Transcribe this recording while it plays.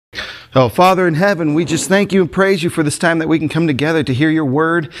Oh, Father in heaven, we just thank you and praise you for this time that we can come together to hear your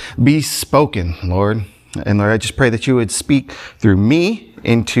word be spoken, Lord. And Lord, I just pray that you would speak through me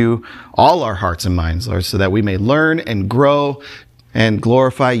into all our hearts and minds, Lord, so that we may learn and grow and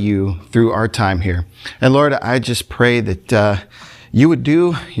glorify you through our time here. And Lord, I just pray that you would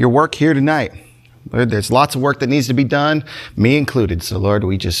do your work here tonight. Lord, there's lots of work that needs to be done, me included. So Lord,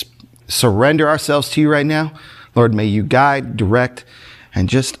 we just surrender ourselves to you right now. Lord, may you guide, direct, and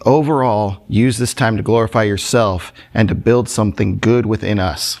just overall use this time to glorify yourself and to build something good within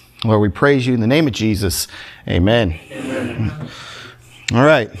us. Lord, we praise you in the name of Jesus. Amen. Amen. All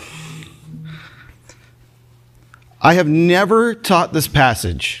right. I have never taught this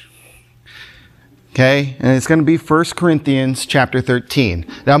passage. Okay, and it's going to be 1 Corinthians chapter 13.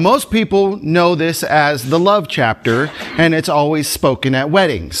 Now, most people know this as the love chapter, and it's always spoken at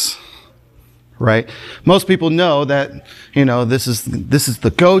weddings. Right? Most people know that, this is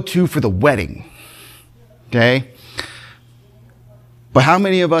the go-to for the wedding. Okay? But how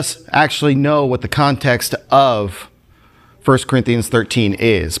many of us actually know what the context of 1 Corinthians 13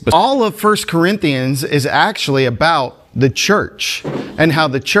 is? But all of 1 Corinthians is actually about the church and how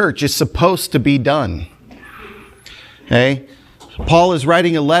the church is supposed to be done. Okay? Paul is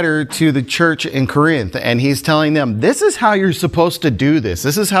writing a letter to the church in Corinth, and he's telling them, this is how you're supposed to do this.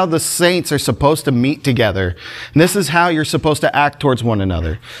 This is how the saints are supposed to meet together. And this is how you're supposed to act towards one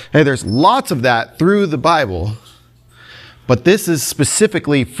another. Hey, there's lots of that through the Bible, but this is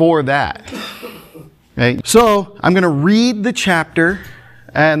specifically for that. Okay? So I'm going to read the chapter,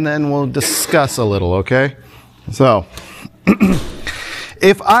 and then we'll discuss a little, okay? So,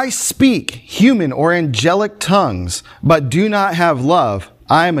 if I speak human or angelic tongues, but do not have love,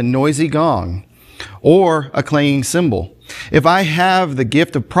 I am a noisy gong or a clanging cymbal. If I have the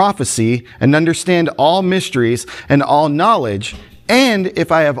gift of prophecy and understand all mysteries and all knowledge, and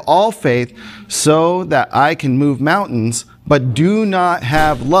if I have all faith so that I can move mountains, but do not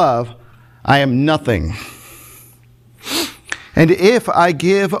have love, I am nothing. And if I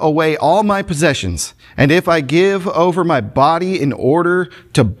give away all my possessions, and if I give over my body in order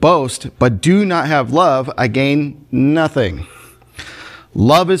to boast, but do not have love, I gain nothing.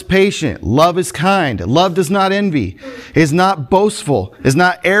 Love is patient. Love is kind. Love does not envy, is not boastful, is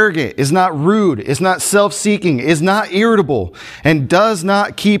not arrogant, is not rude, is not self-seeking, is not irritable, and does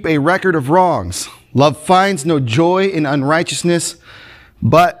not keep a record of wrongs. Love finds no joy in unrighteousness,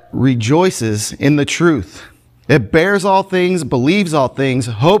 but rejoices in the truth. It bears all things, believes all things,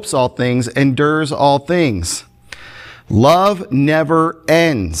 hopes all things, endures all things. Love never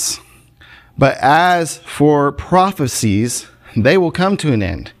ends. But as for prophecies, they will come to an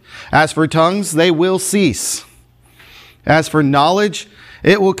end. As for tongues, they will cease. As for knowledge,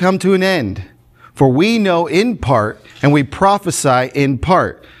 it will come to an end. For we know in part, and we prophesy in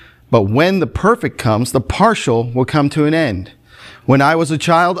part. But when the perfect comes, the partial will come to an end. When I was a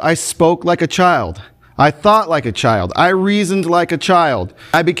child, I spoke like a child. I thought like a child. I reasoned like a child.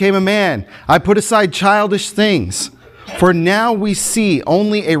 I became a man. I put aside childish things. For now we see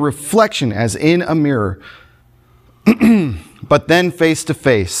only a reflection as in a mirror. But then face to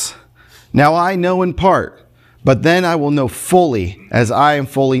face. Now I know in part, but then I will know fully as I am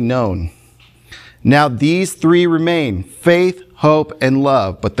fully known. Now these three remain, faith, hope, and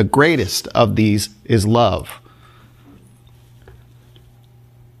love. But the greatest of these is love.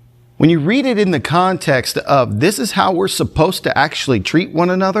 When you read it in the context of this is how we're supposed to actually treat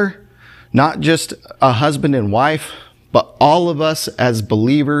one another, not just a husband and wife, but all of us as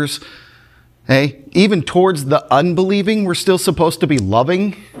believers, hey, even towards the unbelieving, we're still supposed to be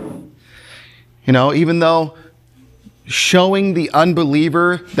loving. Even though showing the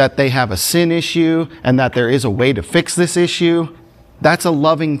unbeliever that they have a sin issue and that there is a way to fix this issue, that's a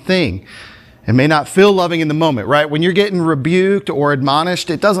loving thing. It may not feel loving in the moment, right? When you're getting rebuked or admonished,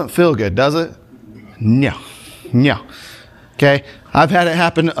 it doesn't feel good, does it? No. Okay? I've had it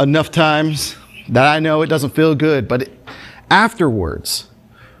happen enough times that I know it doesn't feel good, but afterwards,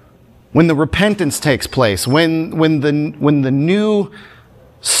 when the repentance takes place, when the new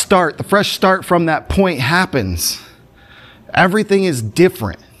start, the fresh start from that point happens, everything is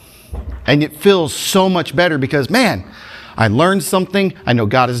different. And it feels so much better because, man, I learned something. I know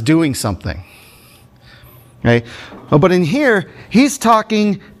God is doing something. Okay? But in here, he's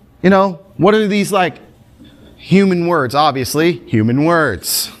talking, what are these human words? Obviously, human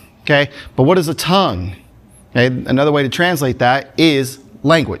words. Okay? But what is a tongue? Okay? Another way to translate that is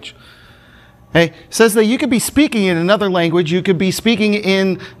language. Okay? It says that you could be speaking in another language. You could be speaking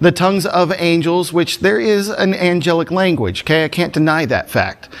in the tongues of angels, which there is an angelic language. Okay? I can't deny that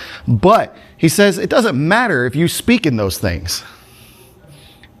fact. But he says it doesn't matter if you speak in those things.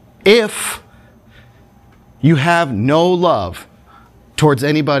 if you have no love towards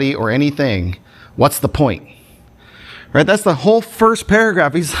anybody or anything, what's the point? Right? That's the whole first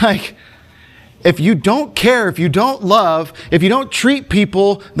paragraph. He's like, if you don't care, if you don't love, if you don't treat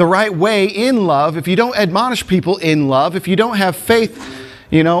people the right way in love, if you don't admonish people in love, if you don't have faith,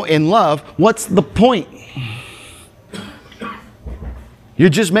 in love, what's the point? You're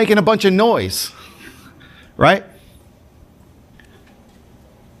just making a bunch of noise, right?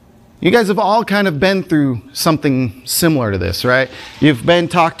 You guys have all kind of been through something similar to this, right? You've been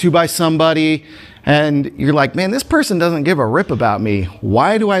talked to by somebody and you're like, man, this person doesn't give a rip about me.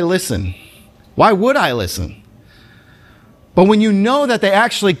 Why do I listen? Why would I listen? But when you know that they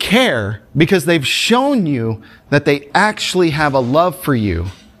actually care because they've shown you that they actually have a love for you,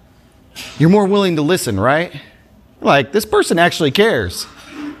 you're more willing to listen, right? Like, this person actually cares,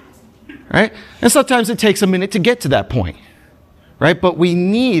 right? And sometimes it takes a minute to get to that point, right? But we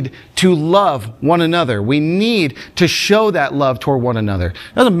need to love one another. We need to show that love toward one another.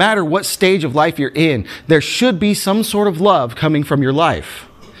 It doesn't matter what stage of life you're in. There should be some sort of love coming from your life.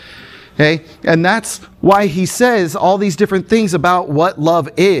 Okay? And that's why he says all these different things about what love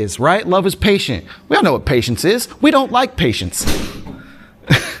is, right? Love is patient. We all know what patience is. We don't like patience.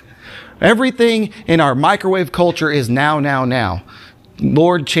 Everything in our microwave culture is now, now, now.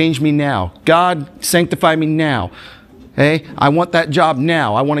 Lord, change me now. God, sanctify me now. Hey, I want that job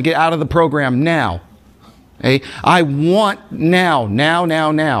now. I want to get out of the program now. Hey, I want now, now,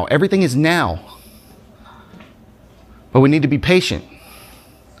 now, now. Everything is now. But we need to be patient.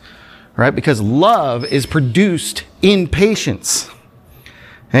 Right? Because love is produced in patience.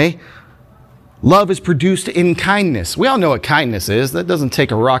 Okay? Love is produced in kindness. We all know what kindness is. That doesn't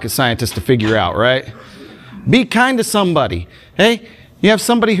take a rocket scientist to figure out, right? Be kind to somebody. Hey, you have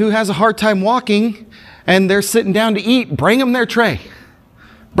somebody who has a hard time walking and they're sitting down to eat. Bring them their tray.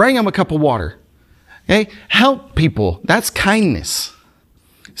 Bring them a cup of water. Okay? Help people. That's kindness.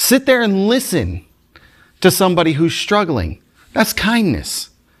 Sit there and listen to somebody who's struggling. That's kindness.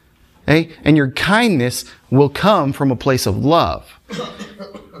 Okay? And your kindness will come from a place of love.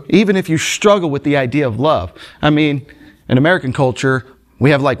 Even if you struggle with the idea of love. I mean, in American culture,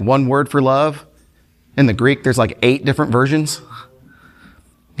 we have like one word for love. In the Greek, there's like 8 different versions.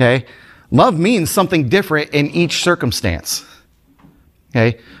 Okay? Love means something different in each circumstance.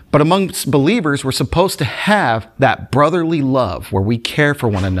 Okay? But amongst believers, we're supposed to have that brotherly love where we care for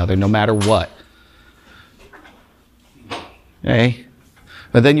one another no matter what. Okay?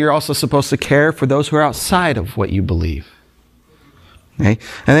 But then you're also supposed to care for those who are outside of what you believe. Okay?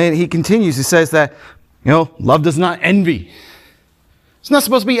 And then he continues, he says that, love does not envy. It's not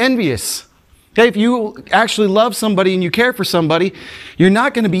supposed to be envious. Okay? If you actually love somebody and you care for somebody, you're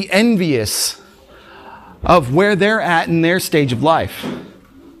not going to be envious of where they're at in their stage of life.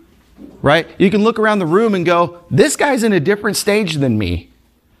 Right? You can look around the room and go, this guy's in a different stage than me.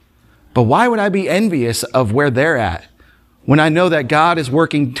 But why would I be envious of where they're at? When I know that God is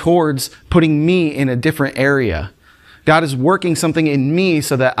working towards putting me in a different area. God is working something in me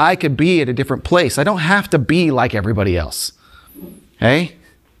so that I could be at a different place. I don't have to be like everybody else. Okay?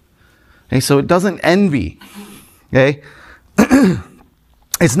 Okay, so it doesn't envy. Okay?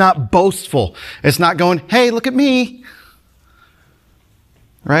 It's not boastful. It's not going, hey, look at me.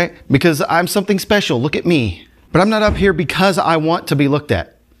 Right? Because I'm something special. Look at me. But I'm not up here because I want to be looked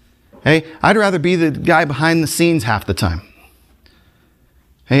at. Okay? I'd rather be the guy behind the scenes half the time.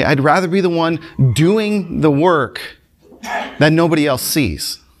 Hey, I'd rather be the one doing the work that nobody else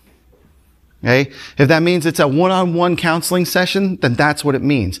sees. Okay? If that means it's a one-on-one counseling session, then that's what it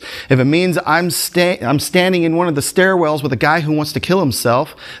means. If it means I'm standing in one of the stairwells with a guy who wants to kill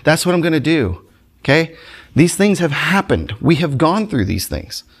himself, that's what I'm going to do. Okay? These things have happened. We have gone through these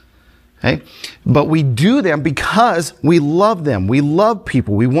things. Okay? But we do them because we love them. We love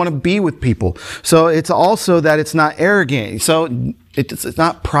people. We want to be with people. So it's also that it's not arrogant. So it's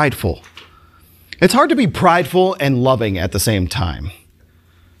not prideful. It's hard to be prideful and loving at the same time.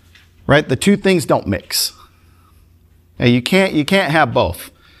 Right? The two things don't mix. Okay? You can't have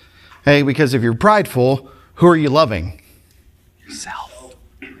both. Okay? Because if you're prideful, who are you loving? Yourself.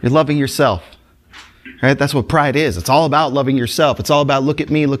 You're loving yourself. Right? That's what pride is. It's all about loving yourself. It's all about look at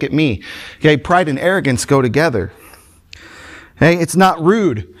me, look at me. Okay? Pride and arrogance go together. Okay? It's not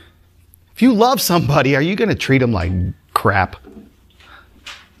rude. If you love somebody, are you going to treat them like crap?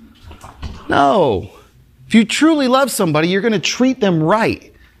 No. If you truly love somebody, you're going to treat them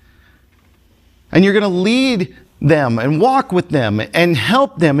right. And you're going to lead them and walk with them and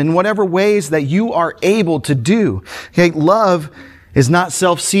help them in whatever ways that you are able to do. Okay? Love is not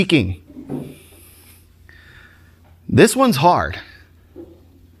self-seeking. This one's hard.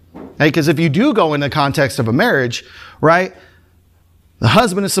 Because if you do go in the context of a marriage, right, the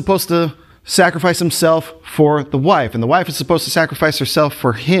husband is supposed to sacrifice himself for the wife, and the wife is supposed to sacrifice herself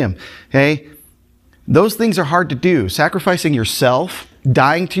for him. Okay? Those things are hard to do. Sacrificing yourself,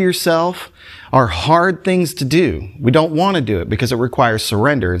 dying to yourself, are hard things to do. We don't want to do it because it requires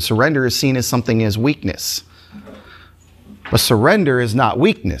surrender, and surrender is seen as something as weakness. But surrender is not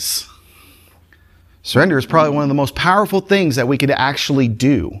weakness. Surrender is probably one of the most powerful things that we could actually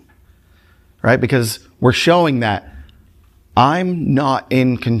do, right? Because we're showing that I'm not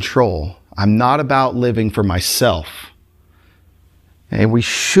in control. I'm not about living for myself. And we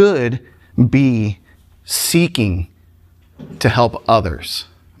should be seeking to help others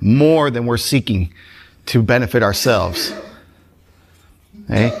more than we're seeking to benefit ourselves.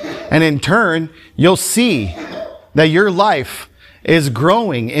 Okay? And in turn, you'll see that your life is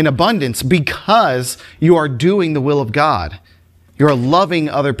growing in abundance because you are doing the will of God. You're loving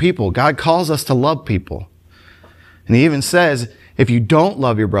other people. God calls us to love people. And he even says, if you don't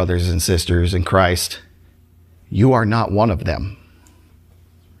love your brothers and sisters in Christ, you are not one of them.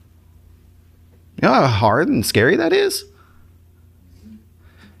 You know how hard and scary that is?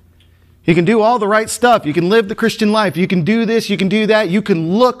 You can do all the right stuff. You can live the Christian life. You can do this. You can do that. You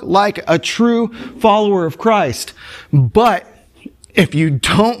can look like a true follower of Christ. But if you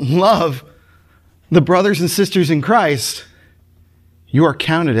don't love the brothers and sisters in Christ, you are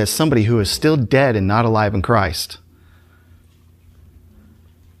counted as somebody who is still dead and not alive in Christ.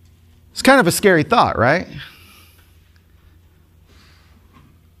 It's kind of a scary thought, right?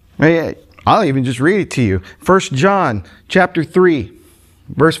 I'll even just read it to you. 1 John chapter 3,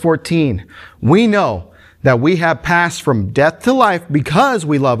 verse 14. We know that we have passed from death to life because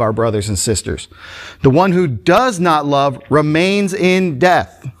we love our brothers and sisters. The one who does not love remains in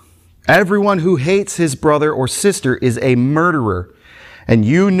death. Everyone who hates his brother or sister is a murderer. And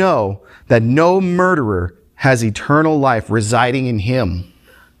you know that no murderer has eternal life residing in him.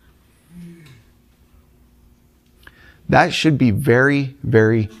 That should be very,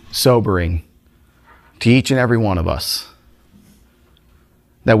 very sobering to each and every one of us.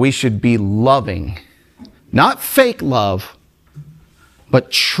 That we should be loving, not fake love,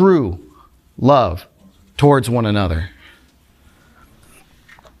 but true love towards one another.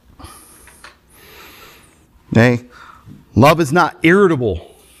 Okay? Love is not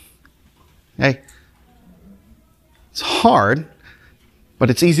irritable. Okay? It's hard, but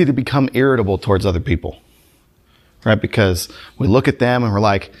it's easy to become irritable towards other people. Right? Because we look at them and we're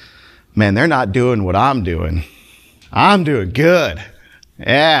like, man, they're not doing what I'm doing. I'm doing good.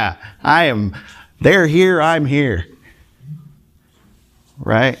 Yeah, they're here, I'm here.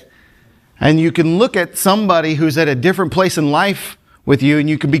 Right? And you can look at somebody who's at a different place in life with you and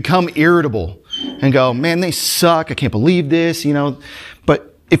you can become irritable and go, man, they suck. I can't believe this, you know.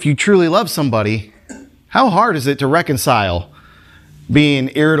 But if you truly love somebody, how hard is it to reconcile being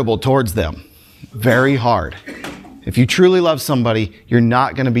irritable towards them? Very hard. If you truly love somebody, you're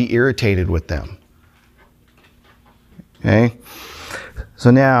not going to be irritated with them. Okay? So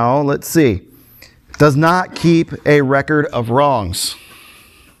now, let's see. Does not keep a record of wrongs.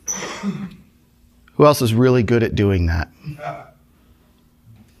 Who else is really good at doing that?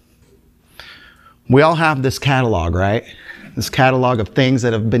 We all have this catalog, right? This catalog of things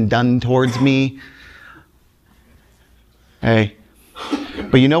that have been done towards me. Hey,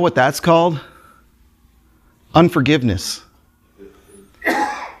 but you know what that's called? Unforgiveness.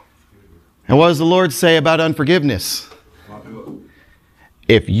 And what does the Lord say about unforgiveness?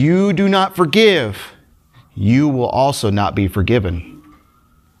 If you do not forgive, you will also not be forgiven.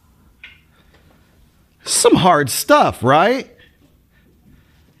 Some hard stuff, right?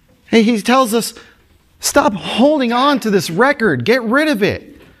 Hey, he tells us, stop holding on to this record. Get rid of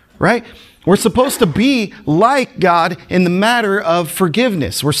it, right? We're supposed to be like God in the matter of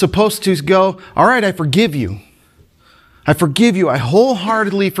forgiveness. We're supposed to go, all right, I forgive you. I forgive you. I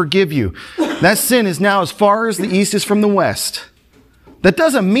wholeheartedly forgive you. That sin is now as far as the east is from the west. That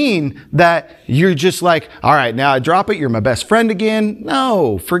doesn't mean that you're just like, all right, now I drop it. You're my best friend again.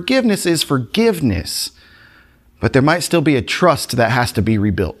 No, forgiveness is forgiveness. But there might still be a trust that has to be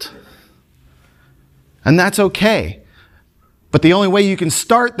rebuilt. And that's okay. But the only way you can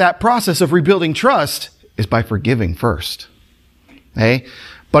start that process of rebuilding trust is by forgiving first. Okay?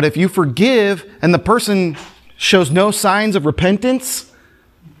 But if you forgive and the person shows no signs of repentance,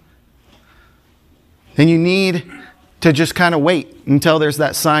 then you need to just kind of wait until there's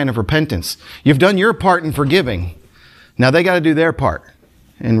that sign of repentance. You've done your part in forgiving. Now they got to do their part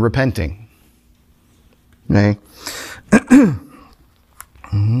in repenting. Okay?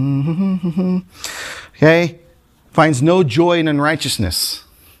 Okay? Finds no joy in unrighteousness.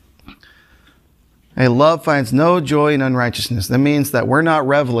 A love finds no joy in unrighteousness. That means that we're not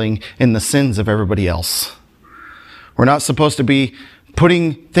reveling in the sins of everybody else. We're not supposed to be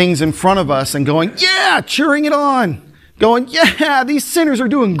putting things in front of us and going, yeah, cheering it on. Going, yeah, these sinners are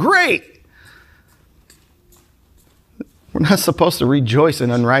doing great. We're not supposed to rejoice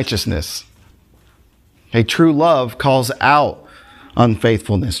in unrighteousness. A true love calls out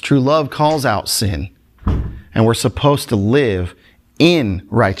unfaithfulness. True love calls out sin. And we're supposed to live in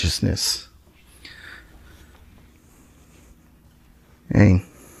righteousness. And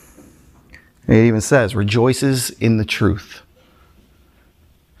it even says, rejoices in the truth.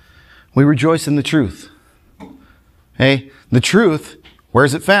 We rejoice in the truth. Hey, the truth, where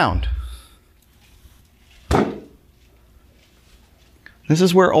is it found? This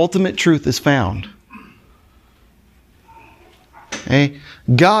is where ultimate truth is found. Okay?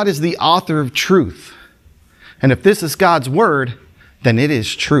 God is the author of truth. And if this is God's word, then it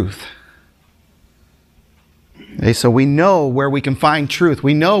is truth. Okay, so we know where we can find truth.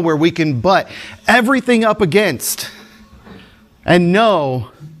 We know where we can butt everything up against and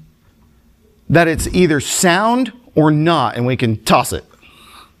know that it's either sound or not, and we can toss it.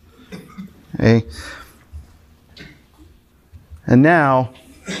 Okay? And now,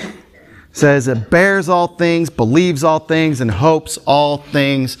 it says it bears all things, believes all things, and hopes all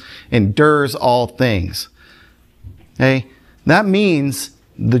things, endures all things. Okay? That means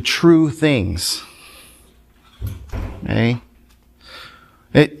the true things. Okay?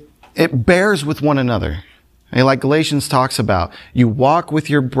 It bears with one another. Okay? Like Galatians talks about, you walk with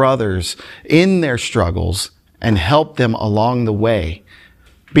your brothers in their struggles and help them along the way.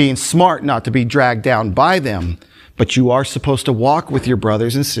 Being smart not to be dragged down by them, but you are supposed to walk with your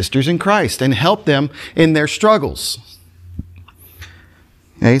brothers and sisters in Christ and help them in their struggles.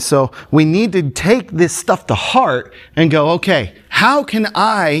 Okay, so we need to take this stuff to heart and go, okay, how can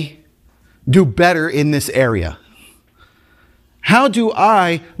I do better in this area? How do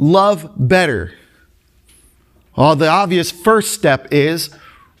I love better? Well, the obvious first step is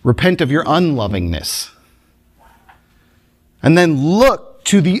repent of your unlovingness. And then look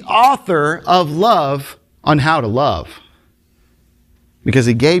to the author of love on how to love. Because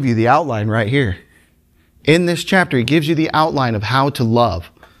he gave you the outline right here. In this chapter, he gives you the outline of how to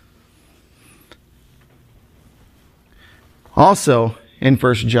love. Also, in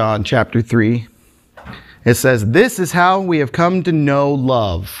 1 John chapter 3, it says, this is how we have come to know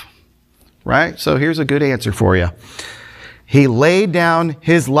love. Right? So here's a good answer for you. He laid down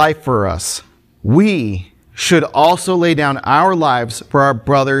his life for us. We should also lay down our lives for our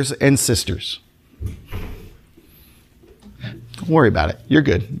brothers and sisters. Don't worry about it. You're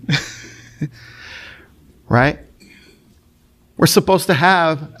good. Right? We're supposed to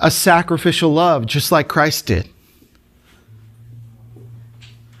have a sacrificial love just like Christ did.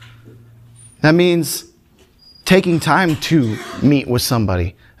 That means taking time to meet with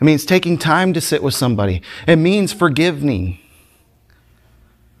somebody. It means taking time to sit with somebody. It means forgiving.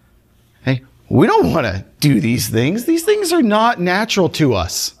 Hey, we don't want to do these things. These things are not natural to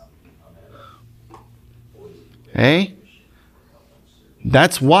us. Hey?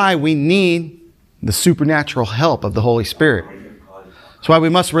 That's why we need the supernatural help of the Holy Spirit. That's why we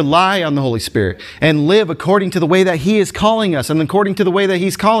must rely on the Holy Spirit and live according to the way that He is calling us. And according to the way that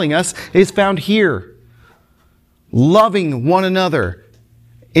He's calling us is found here. Loving one another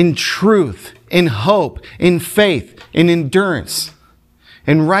in truth, in hope, in faith, in endurance,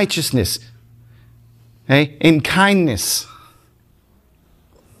 in righteousness, okay? In kindness.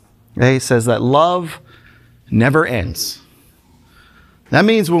 Okay? It says that love never ends. That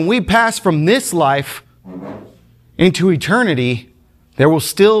means when we pass from this life into eternity, there will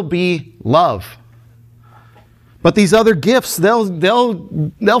still be love. But these other gifts,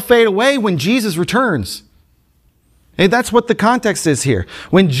 they'll fade away when Jesus returns. Hey, that's what the context is here.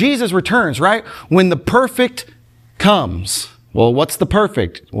 When Jesus returns, right? When the perfect comes. Well, what's the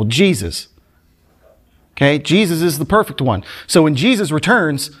perfect? Well, Jesus. Okay, Jesus is the perfect one. So when Jesus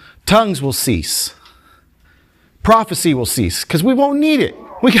returns, tongues will cease. Prophecy will cease because we won't need it.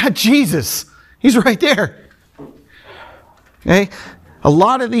 We got Jesus. He's right there. Okay? A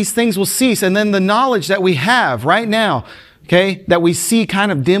lot of these things will cease. And then the knowledge that we have right now, okay, that we see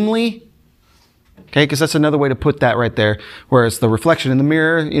kind of dimly, okay, because that's another way to put that right there. Whereas the reflection in the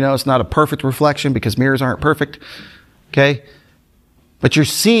mirror, it's not a perfect reflection because mirrors aren't perfect. Okay? But you're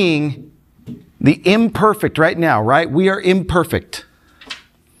seeing the imperfect right now, right? We are imperfect.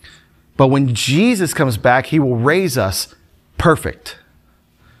 But when Jesus comes back, He will raise us perfect.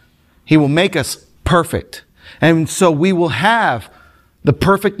 He will make us perfect. And so we will have the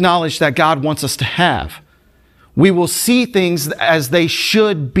perfect knowledge that God wants us to have. We will see things as they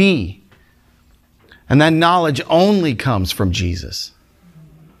should be. And that knowledge only comes from Jesus.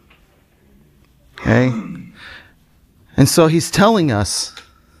 Okay? And so he's telling us,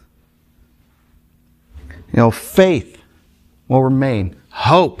 faith will remain,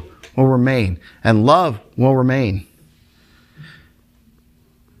 hope will remain, and love will remain.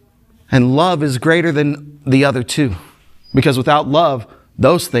 And love is greater than the other two. Because without love,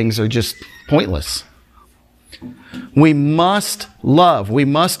 those things are just pointless. We must love. We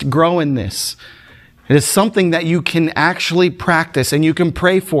must grow in this. It is something that you can actually practice and you can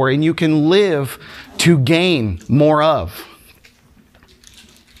pray for and you can live to gain more of.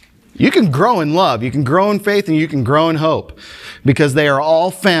 You can grow in love. You can grow in faith and you can grow in hope because they are all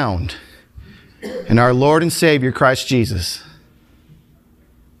found in our Lord and Savior, Christ Jesus.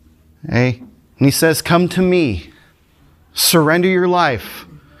 Okay? And he says, come to me, surrender your life,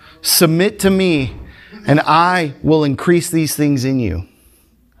 submit to me, and I will increase these things in you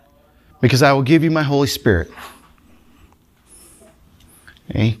because I will give you my Holy Spirit.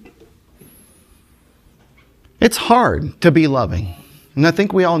 Okay? It's hard to be loving, and I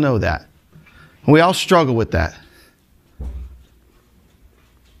think we all know that. We all struggle with that.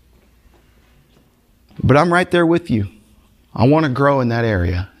 But I'm right there with you. I want to grow in that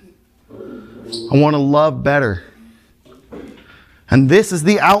area. I want to love better. And this is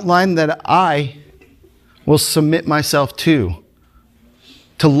the outline that I will submit myself to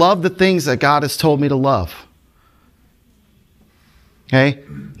love the things that God has told me to love. Okay?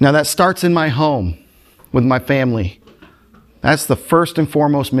 Now that starts in my home with my family. That's the first and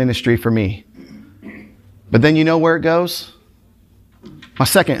foremost ministry for me. But then you know where it goes? My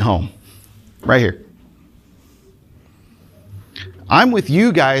second home, right here. I'm with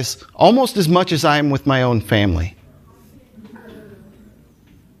you guys almost as much as I am with my own family.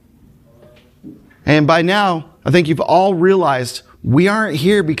 And by now, I think you've all realized we aren't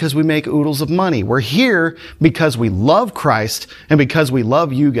here because we make oodles of money. We're here because we love Christ and because we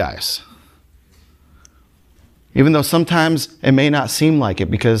love you guys. Even though sometimes it may not seem like it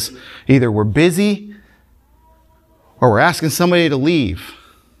because either we're busy or we're asking somebody to leave.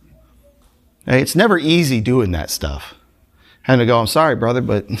 Hey, it's never easy doing that stuff. And to go, I'm sorry, brother,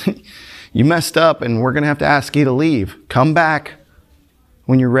 but you messed up and we're going to have to ask you to leave. Come back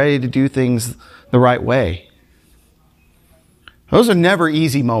when you're ready to do things the right way. Those are never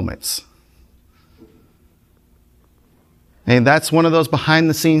easy moments. And that's one of those behind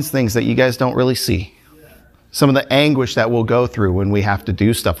the scenes things that you guys don't really see. Some of the anguish that we'll go through when we have to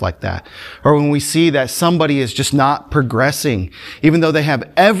do stuff like that. Or when we see that somebody is just not progressing, even though they have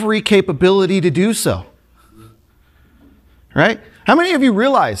every capability to do so. Right? How many of you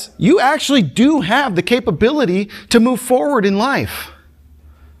realize you actually do have the capability to move forward in life?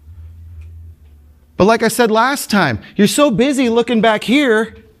 But like I said last time, you're so busy looking back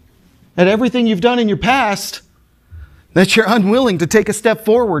here at everything you've done in your past that you're unwilling to take a step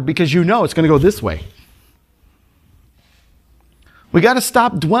forward because you know it's going to go this way. We got to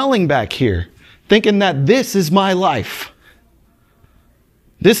stop dwelling back here, thinking that this is my life.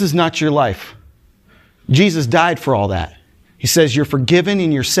 This is not your life. Jesus died for all that. He says you're forgiven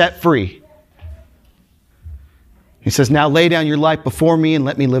and you're set free. He says, now lay down your life before me and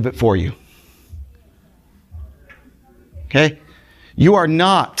let me live it for you. Okay? You are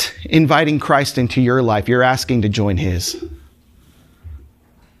not inviting Christ into your life. You're asking to join His.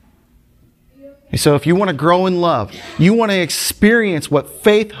 And so if you want to grow in love, you want to experience what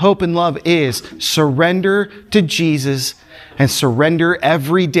faith, hope, and love is, surrender to Jesus and surrender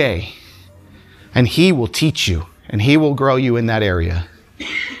every day. And He will teach you and He will grow you in that area.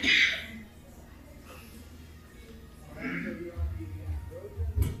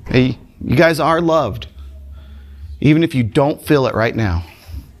 Hey, you guys are loved, even if you don't feel it right now.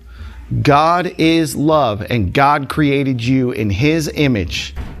 God is love, and God created you in His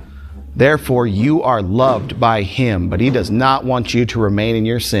image. Therefore, you are loved by Him, but He does not want you to remain in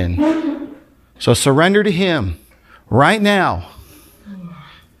your sin. So surrender to Him right now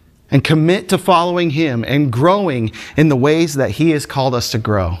and commit to following Him and growing in the ways that He has called us to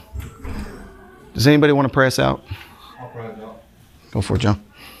grow. Does anybody want to pray us out? I'll pray it out. Go for it, John.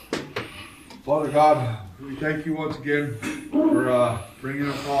 Father God, we thank you once again for bringing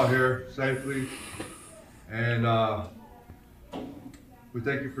us all here safely. And we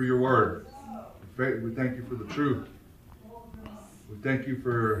thank you for your word. We thank you for the truth. We thank you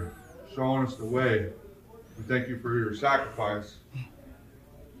for showing us the way. We thank you for your sacrifice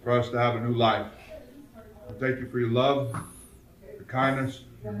for us to have a new life. We thank you for your love, your kindness,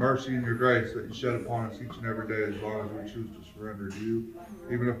 your mercy, and your grace that you shed upon us each and every day as long as we choose to surrender to you.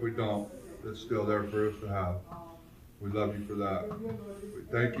 Even if we don't, it's still there for us to have. We love you for that. We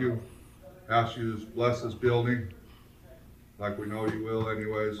thank you. Ask you to bless this building, like we know you will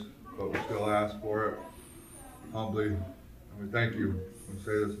anyways, but we still ask for it humbly. And we thank you. We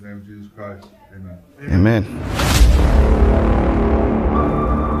say this in the name of Jesus Christ. Amen. Amen.